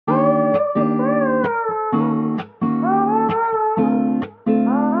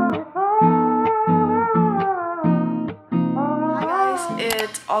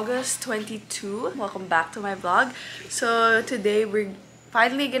August 22. Welcome back to my vlog. So today we're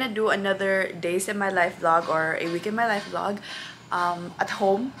finally gonna do another days in my life vlog or a week in my life vlog at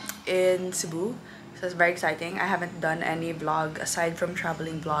home in Cebu. So it's very exciting. I haven't done any vlog aside from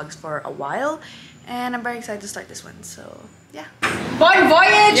traveling vlogs for a while, and I'm very excited to start this one. So yeah. Bon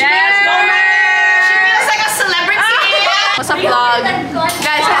voyage! Yes, go man! She feels like a celebrity. What's up vlog? Guys,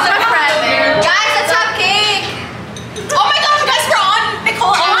 that's my friend. Guys, let's have cake. Oh my gosh, guys, we're on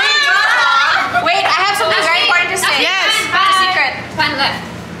Nicole Asheley. Wait, I have something very important to say. Yes. It's a secret. One left.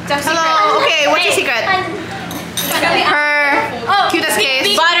 Hello. Okay, what's your secret? Her cutest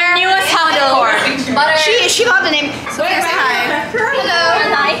case. Butter. Newest handle. Butter. She got the name. So say hi. Hello.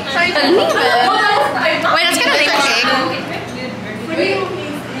 Sorry to leave it. Wait, that's kind of cake.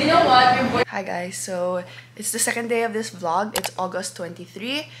 You know what? Hi guys, so it's the second day of this vlog. It's August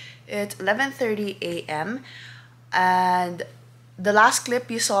 23. It's 11:30 a.m. and the last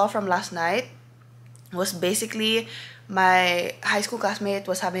clip you saw from last night was basically my high school classmate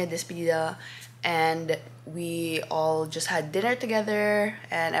was having a despedida, and we all just had dinner together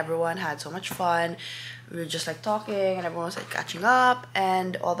and everyone had so much fun. We were just like talking and everyone was like catching up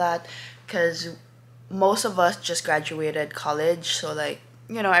and all that, because most of us just graduated college, so like,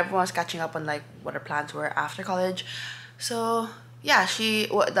 you know, everyone's catching up on like what our plans were after college. So yeah,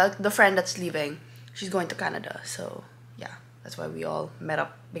 the friend that's leaving, she's going to Canada, so yeah, that's why we all met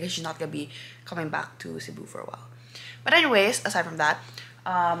up, because she's not gonna be coming back to Cebu for a while. But anyways, aside from that,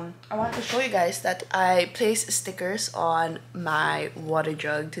 I wanted to show you guys that I placed stickers on my water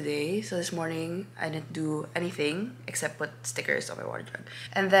jug today. So this morning I didn't do anything except put stickers on my water jug.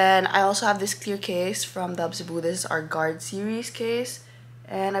 And then I also have this clear case from the HUB CEBU. This is our Guard series case,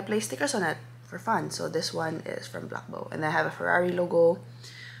 and I placed stickers on it for fun. So this one is from Black Bow, and I have a Ferrari logo,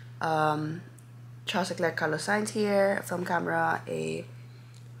 Charles Leclerc Carlos Sainz here, a film camera, a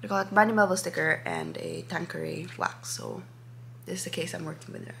what do you call it, Brandy Melville sticker, and a Tanqueray wax. So this is the case I'm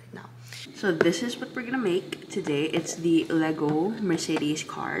working with right now. So this is what we're gonna make today. It's the Lego Mercedes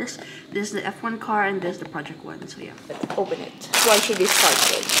cars. This is the F1 car and this is the Project 1. So yeah, let's open it. One should be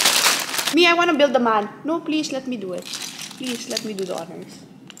started. Me, I wanna build the man. No, please let me do it. Please let me do the honors.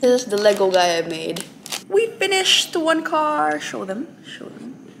 This is the Lego guy I made. We finished one car. Show them. Show them.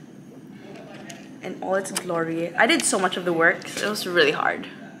 In all its glory. I did so much of the work. So it was really hard.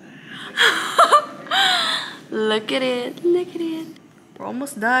 Look at it. Look at it. We're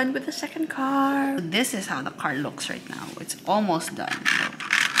almost done with the second car. This is how the car looks right now. It's almost done.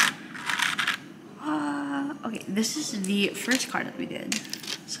 So, okay, this is the first car that we did.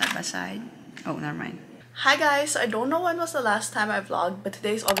 Side by side. Oh, never mind. Hi guys, I don't know when was the last time I vlogged, but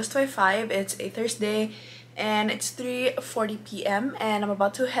today is August 25. It's a Thursday and it's 3:40 p.m. and I'm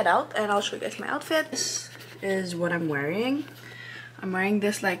about to head out, and I'll show you guys my outfit. This is what I'm wearing. I'm wearing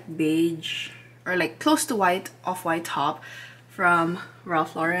this like beige or like close to white off-white top from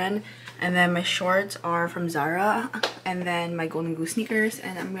Ralph Lauren, and then my shorts are from Zara, and then my Golden Goose sneakers,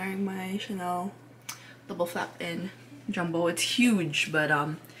 and I'm wearing my Chanel double flap in jumbo. It's huge, but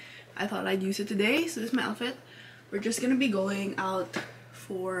I thought I'd use it today. So this is my outfit. We're just gonna be going out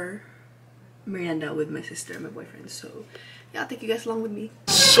for merienda with my sister and my boyfriend, so yeah, I'll take you guys along with me.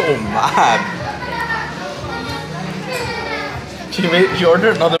 So mad. She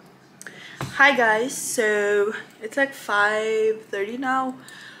ordered another. Hi guys, so it's like 5:30 now.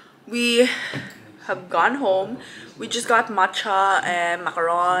 We have gone home. We just got matcha and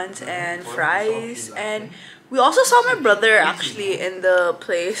macarons and fries, and we also saw my brother actually in the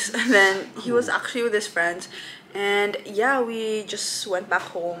place, and then he was actually with his friends, and yeah, we just went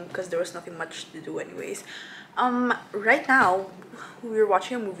back home because there was nothing much to do anyways. Right now we were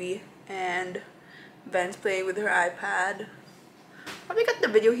watching a movie and Ben's playing with her iPad. Probably got the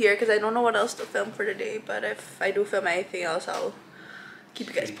video here because I don't know what else to film for today, but if I do film anything else, I'll keep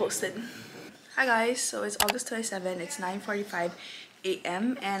you guys posted. Hi guys, so it's August 27. It's 9:45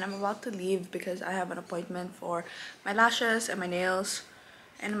 a.m. and I'm about to leave because I have an appointment for my lashes and my nails,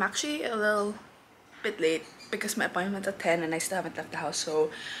 and I'm actually a little bit late because my appointment's at 10 and I still haven't left the house.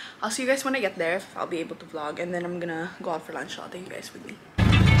 So I'll see you guys when I get there, if I'll be able to vlog, and then I'm gonna go out for lunch. So I'll take you guys with me.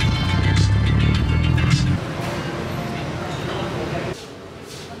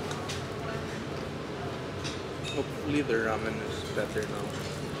 Hopefully the ramen is better now.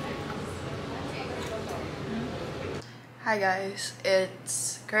 Hi guys,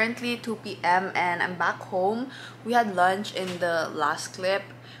 it's currently 2 p.m. and I'm back home. We had lunch in the last clip.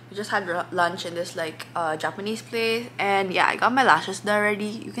 We just had lunch in this like Japanese place, and yeah, I got my lashes done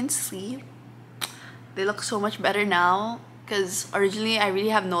already. You can see they look so much better now, because originally I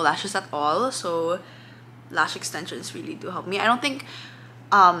really have no lashes at all, so lash extensions really do help me. I don't think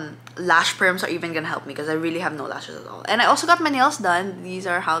lash perms are even gonna help me because I really have no lashes at all. And I also got my nails done. These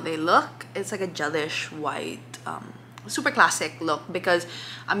are how they look. It's like a gelish white, super classic look because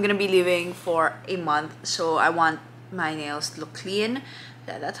I'm gonna be leaving for a month, so I want my nails to look clean.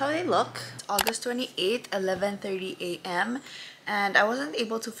 Yeah, that's how they look. It's August 28th, 11:30 a.m. and I wasn't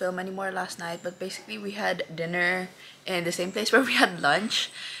able to film anymore last night, but basically we had dinner in the same place where we had lunch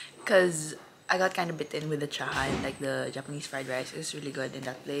because I got kind of bitten with the chahan, like the Japanese fried rice is really good in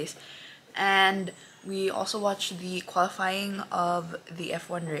that place. And we also watched the qualifying of the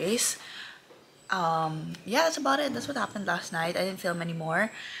F1 race. Yeah, that's about it. That's what happened last night. I didn't film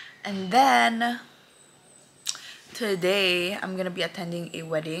anymore. And then today I'm gonna be attending a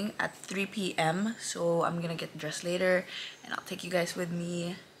wedding at 3 p.m. so I'm gonna get dressed later and I'll take you guys with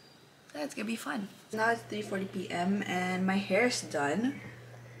me. Yeah, it's gonna be fun. Now it's 3:40 p.m. and my hair's done.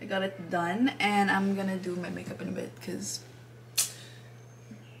 I got it done and I'm gonna do my makeup in a bit because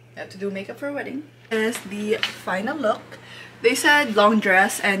I have to do makeup for a wedding. This is the final look. They said long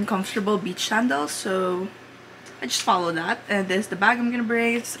dress and comfortable beach sandals, so I just followed that. And this is the bag I'm gonna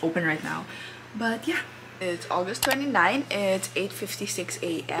bring. It's open right now, but yeah. It's August 29. It's 8:56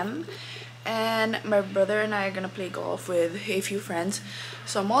 a.m. and my brother and I are gonna play golf with a few friends.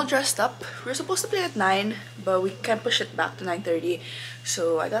 So I'm all dressed up. We're supposed to play at 9, but we can push it back to 9:30.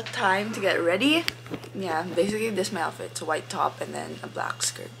 So I got time to get ready. Yeah, basically this is my outfit. It's a white top and then a black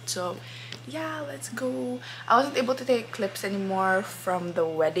skirt. So yeah, let's go. I wasn't able to take clips anymore from the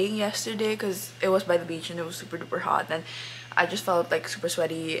wedding yesterday because it was by the beach and it was super duper hot and I just felt like super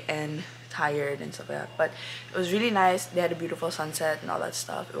sweaty and tired and stuff like that. But it was really nice. They had a beautiful sunset and all that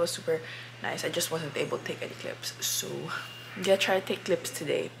stuff. It was super nice. I just wasn't able to take any clips, so I'm gonna try to take clips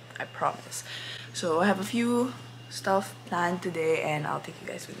today, I promise. So I have a few stuff planned today and I'll take you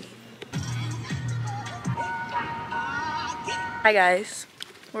guys with me. Hi guys,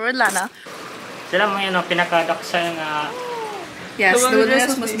 we're with Lana. Sila mo yun, pinakadaksa nga. Yes, the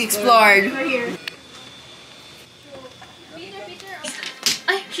wilderness must be explored.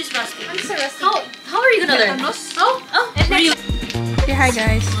 Ay, she's rusty. I'm so rusty. How are you gonna learn? Oh, and then Okay, hi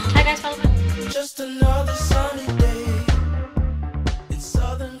guys. hi guys, follow me. Just another